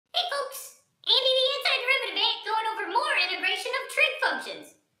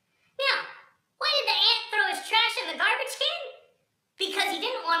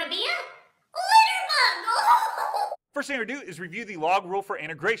first thing we're going to do is review the log rule for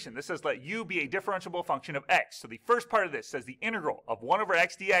integration. This says let u be a differentiable function of x. So the first part of this says the integral of 1 over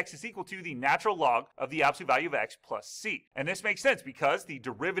x dx is equal to the natural log of the absolute value of x plus c. And this makes sense because the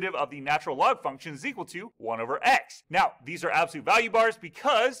derivative of the natural log function is equal to 1 over x. Now, these are absolute value bars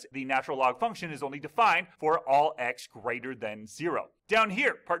because the natural log function is only defined for all x greater than 0. Down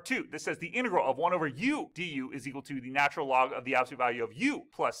here, part 2, this says the integral of 1 over u du is equal to the natural log of the absolute value of u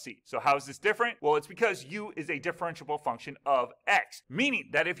plus c. So how is this different? Well, it's because u is a differentiable function of x, meaning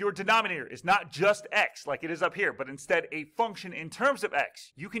that if your denominator is not just x like it is up here, but instead a function in terms of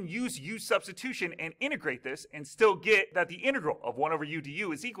x, you can use u substitution and integrate this and still get that the integral of 1 over u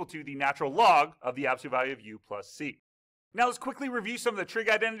du is equal to the natural log of the absolute value of u plus c. Now let's quickly review some of the trig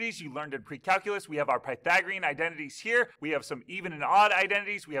identities you learned in pre-calculus. We have our Pythagorean identities here. We have some even and odd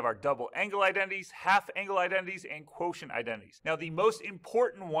identities. We have our double angle identities, half angle identities, and quotient identities. Now the most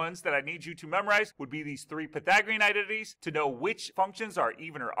important ones that I need you to memorize would be these 3 Pythagorean identities to know which functions are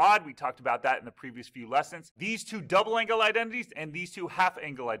even or odd. We talked about that in the previous few lessons. These 2 double angle identities and these 2 half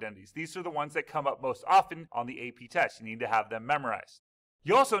angle identities. These are the ones that come up most often on the AP test. You need to have them memorized.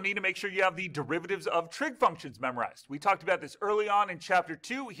 You also need to make sure you have the derivatives of trig functions memorized. We talked about this early on in chapter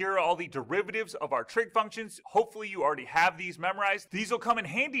 2. Here are all the derivatives of our trig functions. Hopefully you already have these memorized. These will come in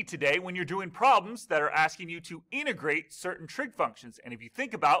handy today when you're doing problems that are asking you to integrate certain trig functions. And if you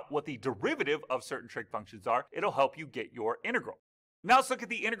think about what the derivative of certain trig functions are, it'll help you get your integral. Now let's look at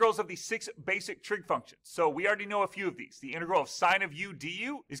the integrals of the 6 basic trig functions. So we already know a few of these. The integral of sine of u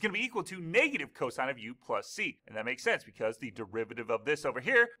du is going to be equal to negative cosine of u plus c. And that makes sense because the derivative of this over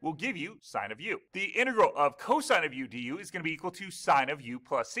here will give you sine of u. The integral of cosine of u du is going to be equal to sine of u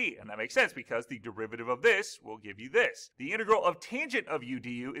plus c. And that makes sense because the derivative of this will give you this. The integral of tangent of u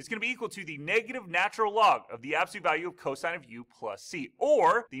du is going to be equal to the negative natural log of the absolute value of cosine of u plus c,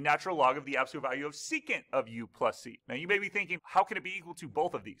 or the natural log of the absolute value of secant of u plus c. Now you may be thinking, how can it be equal to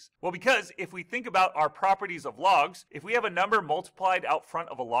both of these? Well, because if we think about our properties of logs, if we have a number multiplied out front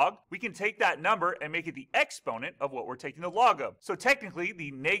of a log, we can take that number and make it the exponent of what we're taking the log of. So technically,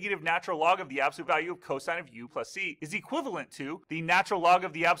 the negative natural log of the absolute value of cosine of u plus c is equivalent to the natural log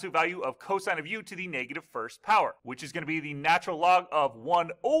of the absolute value of cosine of u to the negative first power, which is going to be the natural log of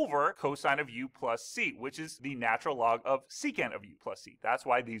 1 over cosine of u plus c, which is the natural log of secant of u plus c. That's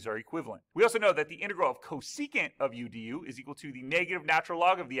why these are equivalent. We also know that the integral of cosecant of u du is equal to the negative natural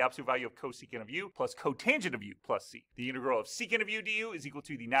log of the absolute value of cosecant of u plus cotangent of u plus c. The integral of secant of u du is equal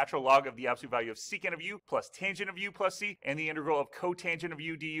to the natural log of the absolute value of secant of u plus tangent of u plus c, and the integral of cotangent of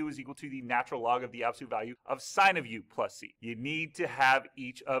u du is equal to the natural log of the absolute value of sine of u plus c. You need to have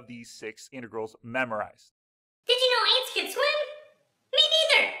each of these 6 integrals memorized. Did you know ants can swim? Me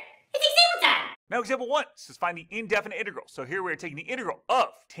neither! It's example time! Now example 1 says find the indefinite integral. So here we're taking the integral of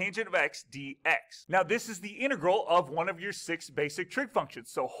tangent of x dx. Now this is the integral of one of your 6 basic trig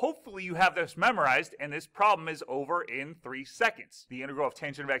functions. So hopefully you have this memorized and this problem is over in 3 seconds. The integral of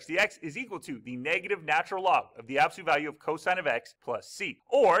tangent of x dx is equal to the negative natural log of the absolute value of cosine of x plus c,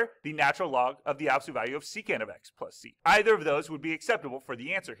 or the natural log of the absolute value of secant of x plus c. Either of those would be acceptable for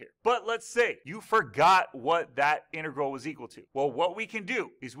the answer here. But let's say you forgot what that integral was equal to. Well, what we can do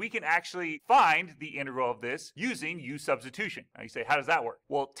is we can actually find the integral of this using u substitution. Now you say, how does that work?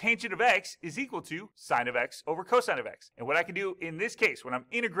 Well, tangent of x is equal to sine of x over cosine of x. And what I can do in this case, when I'm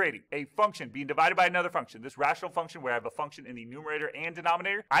integrating a function being divided by another function, this rational function where I have a function in the numerator and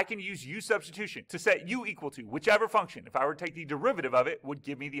denominator, I can use u substitution to set u equal to whichever function, if I were to take the derivative of it, would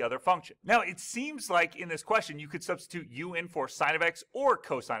give me the other function. Now it seems like in this question you could substitute u in for sine of x or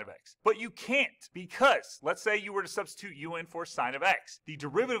cosine of x, but you can't, because let's say you were to substitute u in for sine of x. The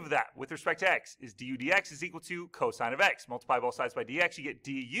derivative of that with respect to x is du dx is equal to cosine of x. Multiply both sides by dx, you get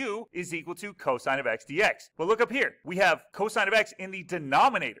du is equal to cosine of x dx. But look up here, we have cosine of x in the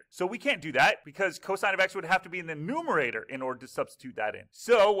denominator. So we can't do that because cosine of x would have to be in the numerator in order to substitute that in.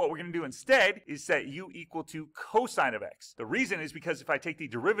 So what we're going to do instead is set u equal to cosine of x. The reason is because if I take the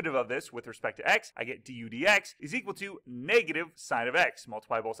derivative of this with respect to x, I get du dx is equal to negative sine of x.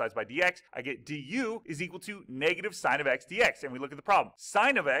 Multiply both sides by dx, I get du is equal to negative sine of x dx. And we look at the problem.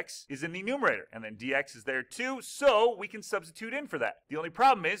 Sine of x is in the numerator, and then dx is there too, so we can substitute in for that. The only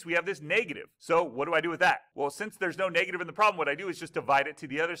problem is we have this negative. So what do I do with that? Well, since there's no negative in the problem, what I do is just divide it to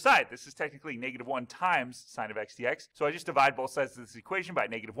the other side. This is technically negative 1 times sine of x dx. So I just divide both sides of this equation by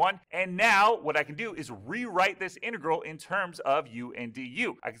negative 1. And now what I can do is rewrite this integral in terms of u and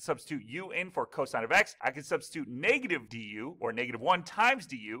du. I can substitute u in for cosine of x. I can substitute negative du, or negative 1 times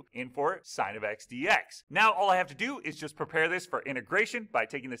du, in for sine of x dx. Now all I have to do is just prepare this for integration by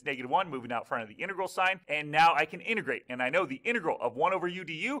taking this negative 1, moving out out front of the integral sign, and now I can integrate. And I know the integral of 1 over u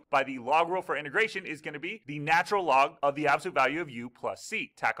du by the log rule for integration is going to be the natural log of the absolute value of u plus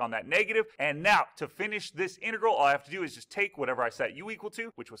c. Tack on that negative, and now to finish this integral, all I have to do is just take whatever I set u equal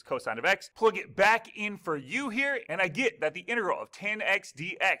to, which was cosine of x, plug it back in for u here, and I get that the integral of tan x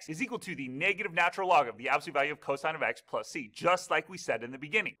dx is equal to the negative natural log of the absolute value of cosine of x plus c, just like we said in the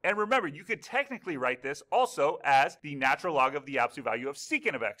beginning. And remember, you could technically write this also as the natural log of the absolute value of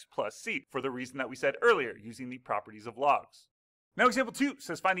secant of x plus c, for the reason that we said earlier, using the properties of logs. Now example 2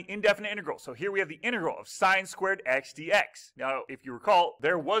 says find the indefinite integral. So here we have the integral of sine squared x dx. Now if you recall,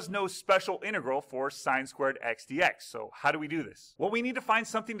 there was no special integral for sine squared x dx. So how do we do this? Well, we need to find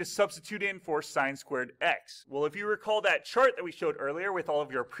something to substitute in for sine squared x. Well, if you recall that chart that we showed earlier with all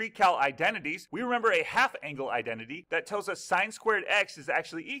of your pre-cal identities, we remember a half angle identity that tells us sine squared x is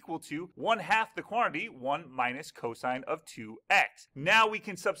actually equal to 1/2 the quantity 1 minus cosine of 2x. Now we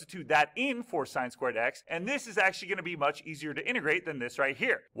can substitute that in for sine squared x, and this is actually going to be much easier to integrate than this right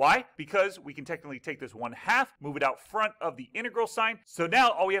here. Why? Because we can technically take this 1/2, move it out front of the integral sign. So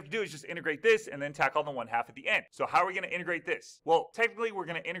now all we have to do is just integrate this and then tack on the 1/2 at the end. So how are we going to integrate this? Well, technically we're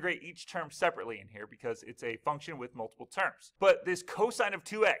going to integrate each term separately in here because it's a function with multiple terms. But this cosine of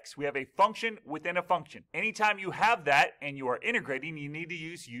 2x, we have a function within a function. Anytime you have that and you are integrating, you need to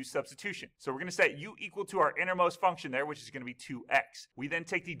use u substitution. So we're going to set u equal to our innermost function there, which is going to be 2x. We then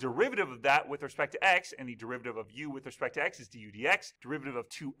take the derivative of that with respect to x, and the derivative of u with respect to x is du dx. Derivative of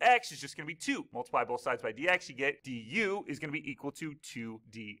 2x is just going to be 2. Multiply both sides by dx, you get du is going to be equal to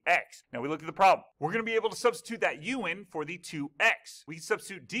 2dx. Now we look at the problem. We're going to be able to substitute that u in for the 2x. We can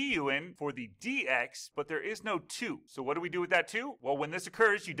substitute du in for the dx, but there is no 2. So what do we do with that 2? Well, when this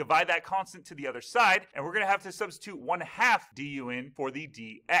occurs, you divide that constant to the other side, and we're going to have to substitute 1/2 du in for the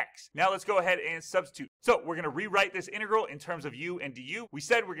dx. Now let's go ahead and substitute. So we're going to rewrite this integral in terms of u and du. We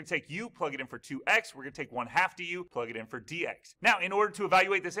said we're going to take u, plug it in for 2x. We're going to take 1/2 du, plug it in for dx. Now, in order to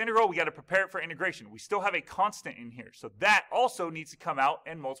evaluate this integral, we got to prepare it for integration. We still have a constant in here, so that also needs to come out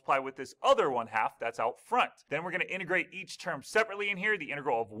and multiply with this other 1/2 that's out front. Then we're going to integrate each term separately in here. The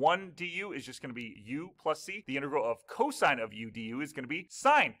integral of 1 du is just going to be u plus c. The integral of cosine of u du is going to be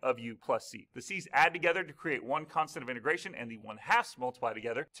sine of u plus c. The c's add together to create one constant of integration, and the 1/2s multiply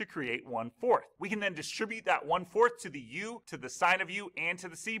together to create 1/4. We can then distribute that 1/4 to the u, to the sine of u, and to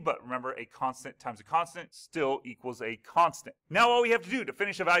the c, but remember, a constant times a constant still equals a constant. Now all we have to do to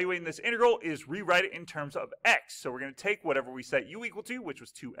finish evaluating this integral is rewrite it in terms of x. So we're going to take whatever we set u equal to, which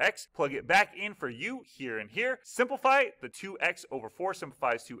was 2x, plug it back in for u here and here, simplify it. The 2x over 4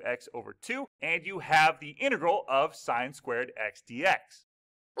 simplifies to x over 2, and you have the integral of sine squared x dx.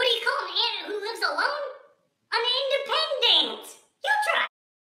 What do you call an ant who lives alone? An independent! You try!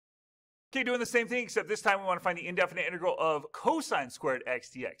 Okay, doing the same thing, except this time we want to find the indefinite integral of cosine squared x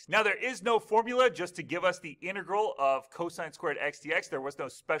dx. Now there is no formula just to give us the integral of cosine squared x dx. There was no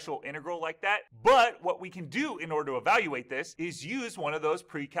special integral like that. But what we can do in order to evaluate this is use one of those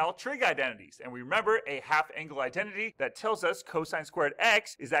pre-cal trig identities. And we remember a half angle identity that tells us cosine squared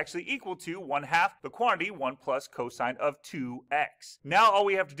x is actually equal to 1/2 the quantity 1 plus cosine of 2x. Now all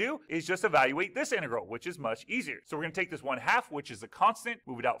we have to do is just evaluate this integral, which is much easier. So we're going to take this 1/2, which is a constant,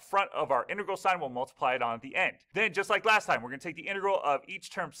 move it out front of our integral sign, we'll multiply it on at the end. Then just like last time, we're going to take the integral of each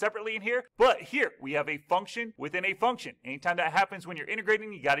term separately in here, but here we have a function within a function. Anytime that happens when you're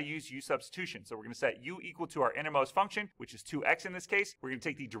integrating, you got to use u substitution. So we're going to set u equal to our innermost function, which is 2x in this case. We're going to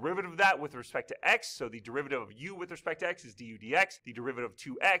take the derivative of that with respect to x. So the derivative of u with respect to x is du dx. The derivative of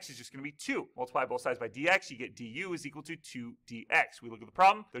 2x is just going to be 2. Multiply both sides by dx, you get du is equal to 2dx. We look at the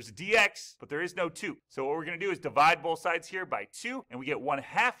problem, there's a dx, but there is no 2. So what we're going to do is divide both sides here by 2, and we get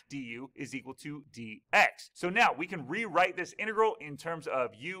 1/2 du is equal to dx. So now we can rewrite this integral in terms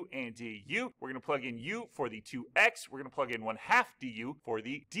of u and du. We're going to plug in u for the 2x. We're going to plug in 1/2 du for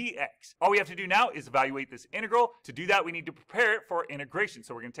the dx. All we have to do now is evaluate this integral. To do that, we need to prepare it for integration.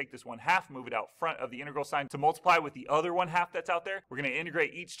 So we're going to take this 1/2, move it out front of the integral sign to multiply with the other 1/2 that's out there. We're going to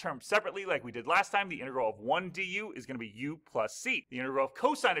integrate each term separately like we did last time. The integral of 1 du is going to be u plus c. The integral of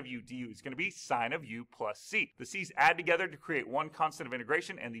cosine of u du is going to be sine of u plus c. The c's add together to create one constant of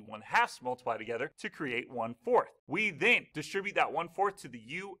integration, and the 1/2s multiply together to create 1/4. We then distribute that 1/4 to the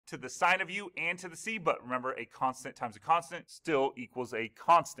u, to the sine of u, and to the c, but remember, a constant times a constant still equals a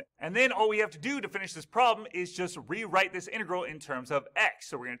constant. And then all we have to do to finish this problem is just rewrite this integral in terms of x.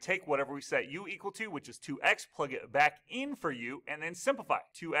 So we're going to take whatever we set u equal to, which is 2x, plug it back in for u, and then simplify.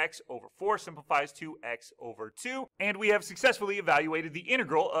 2x over 4 simplifies to x over 2, and we have successfully evaluated the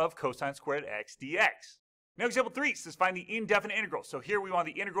integral of cosine squared x dx. Now example 3 says find the indefinite integral. So here we want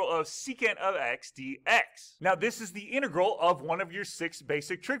the integral of secant of x dx. Now this is the integral of one of your 6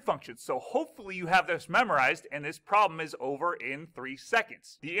 basic trig functions. So hopefully you have this memorized and this problem is over in 3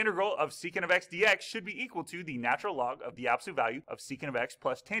 seconds. The integral of secant of x dx should be equal to the natural log of the absolute value of secant of x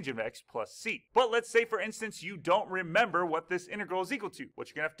plus tangent of x plus c. But let's say for instance you don't remember what this integral is equal to. What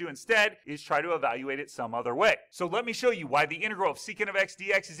you're going to have to do instead is try to evaluate it some other way. So let me show you why the integral of secant of x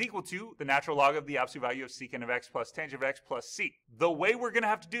dx is equal to the natural log of the absolute value of secant of x plus tangent of x plus c. The way we're going to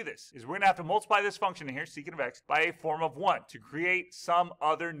have to do this is we're going to have to multiply this function in here, secant of x, by a form of 1 to create some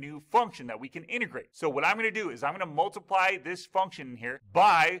other new function that we can integrate. So what I'm going to do is I'm going to multiply this function in here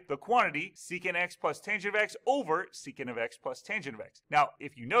by the quantity secant x plus tangent of x over secant of x plus tangent of x. Now,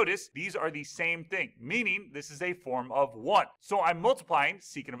 if you notice, these are the same thing, meaning this is a form of 1. So I'm multiplying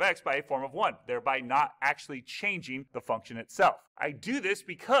secant of x by a form of 1, thereby not actually changing the function itself. I do this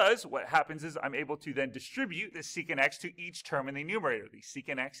because what happens is I'm able to then distribute the secant x to each term in the numerator, the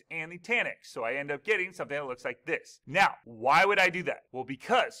secant x and the tan x. So I end up getting something that looks like this. Now, why would I do that? Well,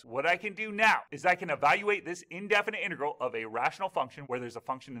 because what I can do now is I can evaluate this indefinite integral of a rational function where there's a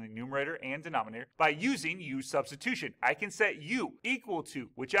function in the numerator and denominator by using u substitution. I can set u equal to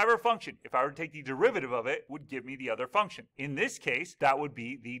whichever function, if I were to take the derivative of it, would give me the other function. In this case, that would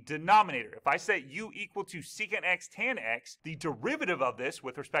be the denominator. If I set u equal to secant x tan x, the derivative of this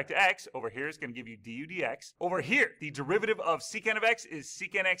with respect to x over here is going to give you du dx. Over here, the derivative of secant of x is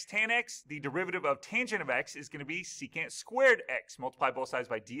secant x tan x. The derivative of tangent of x is going to be secant squared x. Multiply both sides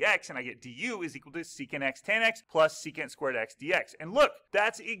by dx, and I get du is equal to secant x tan x plus secant squared x dx. And look,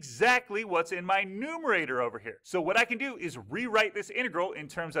 that's exactly what's in my numerator over here. So what I can do is rewrite this integral in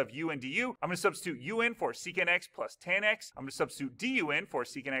terms of u and du. I'm going to substitute u in for secant x plus tan x. I'm going to substitute du in for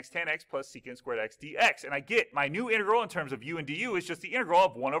secant x tan x plus secant squared x dx. And I get my new integral in terms of u and du is just the integral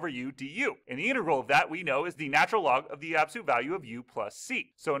of 1 over u du. And the integral of that we know is the natural log of the absolute value of u plus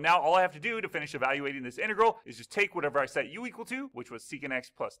c. So now all I have to do to finish evaluating this integral is just take whatever I set u equal to, which was secant x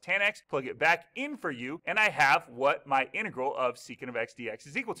plus tan x, plug it back in for u, and I have what my integral of secant of x dx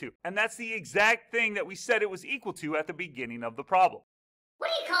is equal to. And that's the exact thing that we said it was equal to at the beginning of the problem. What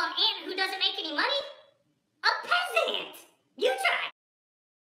do you call an ant who doesn't make any money? A peasant! You try!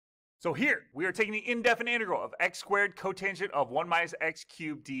 So here, we are taking the indefinite integral of x squared cotangent of 1 minus x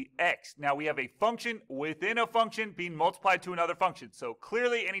cubed dx. Now we have a function within a function being multiplied to another function. So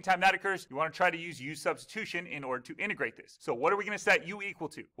clearly, anytime that occurs, you want to try to use u substitution in order to integrate this. So what are we going to set u equal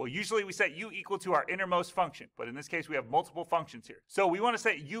to? Well, usually we set u equal to our innermost function, but in this case, we have multiple functions here. So we want to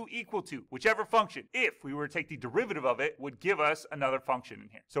set u equal to whichever function, if we were to take the derivative of it, would give us another function in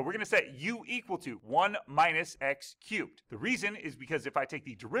here. So we're going to set u equal to 1 minus x cubed. The reason is because if I take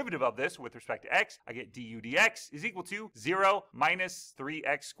the derivative of this with respect to x, I get du dx is equal to 0 minus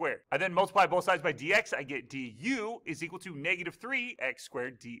 3x squared. I then multiply both sides by dx, I get du is equal to negative 3x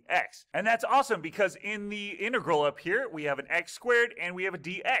squared dx. And that's awesome because in the integral up here, we have an x squared and we have a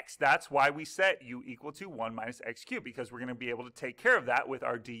dx. That's why we set u equal to 1 minus x cubed, because we're going to be able to take care of that with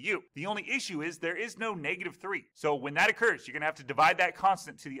our du. The only issue is there is no negative 3. So when that occurs, you're going to have to divide that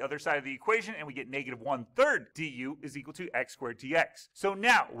constant to the other side of the equation, and we get negative 1/3 du is equal to x squared dx. So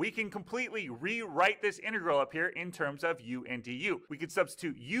now we can completely rewrite this integral up here in terms of u and du. We could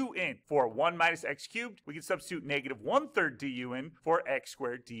substitute u in for 1 minus x cubed. We could substitute negative 1/3 du in for x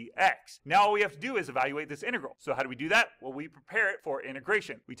squared dx. Now all we have to do is evaluate this integral. So how do we do that? Well, we prepare it for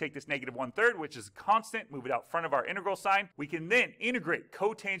integration. We take this negative 1/3, which is a constant, move it out front of our integral sign. We can then integrate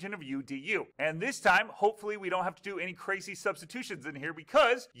cotangent of u du. And this time, hopefully we don't have to do any crazy substitutions in here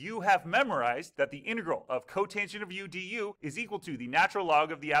because you have memorized that the integral of cotangent of u du is equal to the natural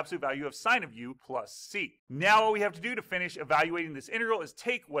log of the absolute value of sine of u plus c. Now all we have to do to finish evaluating this integral is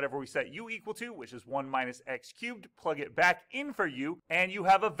take whatever we set u equal to, which is 1 minus x cubed, plug it back in for u, and you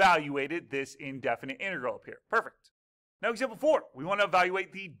have evaluated this indefinite integral up here. Perfect. Now example 4, we want to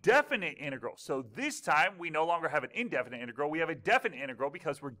evaluate the definite integral. So this time we no longer have an indefinite integral, we have a definite integral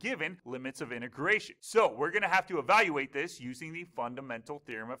because we're given limits of integration. So we're going to have to evaluate this using the fundamental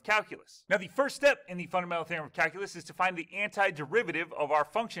theorem of calculus. Now the first step in the fundamental theorem of calculus is to find the antiderivative of our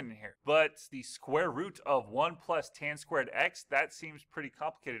function in here. But the square root of 1 plus tan squared x, that seems pretty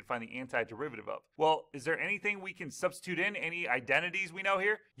complicated to find the antiderivative of. Well, is there anything we can substitute in? Any identities we know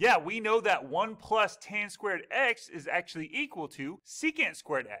here? Yeah, we know that 1 plus tan squared x is actually actually equal to secant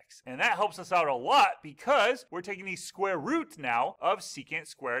squared x. And that helps us out a lot because we're taking the square root now of secant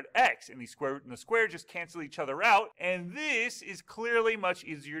squared x. And the square root and the square just cancel each other out. And this is clearly much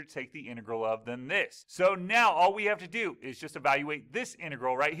easier to take the integral of than this. So now all we have to do is just evaluate this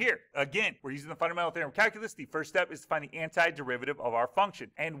integral right here. Again, we're using the fundamental theorem of calculus. The first step is to find the antiderivative of our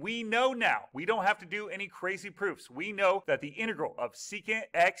function. And we know now, we don't have to do any crazy proofs. We know that the integral of secant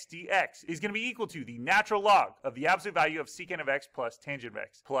x dx is going to be equal to the natural log of the absolute value of secant of x plus tangent of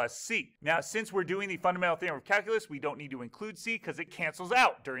x plus c. Now, since we're doing the fundamental theorem of calculus, we don't need to include c because it cancels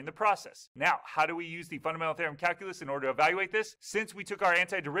out during the process. Now, how do we use the fundamental theorem of calculus in order to evaluate this? Since we took our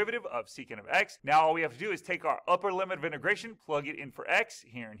antiderivative of secant of x, now all we have to do is take our upper limit of integration, plug it in for x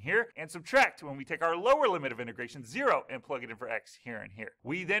here and here, and subtract when we take our lower limit of integration, 0, and plug it in for x here and here.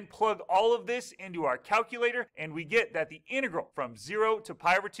 We then plug all of this into our calculator, and we get that the integral from 0 to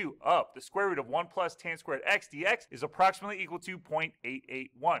pi over 2 of the square root of 1 plus tan squared x dx is approximately equal to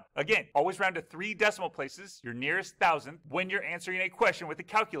 0.881. Again, always round to 3 decimal places, your nearest thousandth, when you're answering a question with a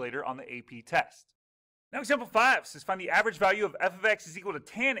calculator on the AP test. Now example 5 says find the average value of f of x is equal to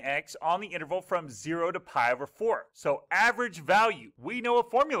tan x on the interval from 0 to pi over 4. So average value, we know a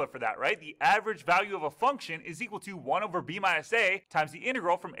formula for that, right? The average value of a function is equal to 1 over b minus a times the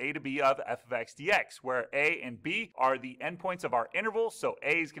integral from a to b of f of x dx, where a and b are the endpoints of our interval. So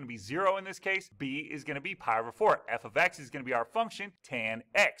a is going to be 0 in this case, b is going to be pi over 4. F of x is going to be our function tan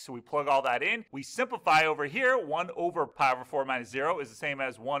x. So we plug all that in. We simplify over here. 1 over pi over 4 minus 0 is the same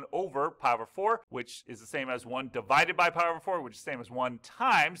as 1 over pi over 4, which is the same as 1 divided by pi over 4, which is the same as 1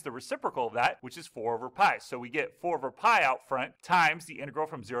 times the reciprocal of that, which is 4 over pi. So we get 4 over pi out front times the integral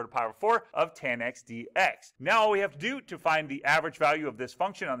from 0 to pi over 4 of tan x dx. Now all we have to do to find the average value of this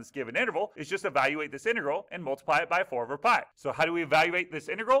function on this given interval is just evaluate this integral and multiply it by 4 over pi. So how do we evaluate this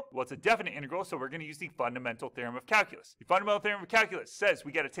integral? Well, it's a definite integral, so we're going to use the fundamental theorem of calculus. The fundamental theorem of calculus says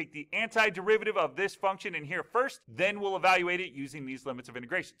we got to take the antiderivative of this function in here first, then we'll evaluate it using these limits of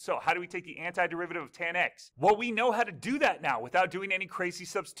integration. So how do we take the antiderivative of tan x? Well, we know how to do that now without doing any crazy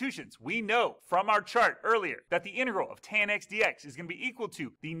substitutions. We know from our chart earlier that the integral of tan x dx is going to be equal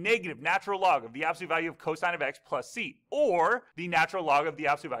to the negative natural log of the absolute value of cosine of x plus c, or the natural log of the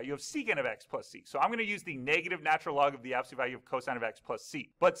absolute value of secant of x plus c. So I'm going to use the negative natural log of the absolute value of cosine of x plus c.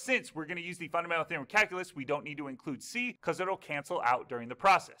 But since we're going to use the fundamental theorem of calculus, we don't need to include c because it'll cancel out during the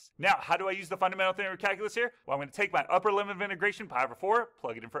process. Now, how do I use the fundamental theorem of calculus here? Well, I'm going to take my upper limit of integration, pi over 4,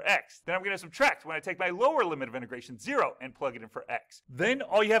 plug it in for x. Then I'm going to subtract when I take my lower limit of integration, 0, and plug it in for x. Then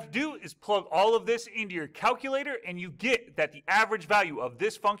all you have to do is plug all of this into your calculator, and you get that the average value of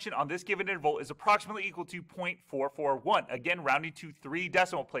this function on this given interval is approximately equal to 0.441. Again, rounding to 3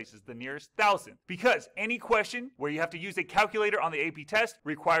 decimal places, the nearest thousandth. Because any question where you have to use a calculator on the AP test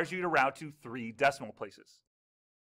requires you to round to 3 decimal places.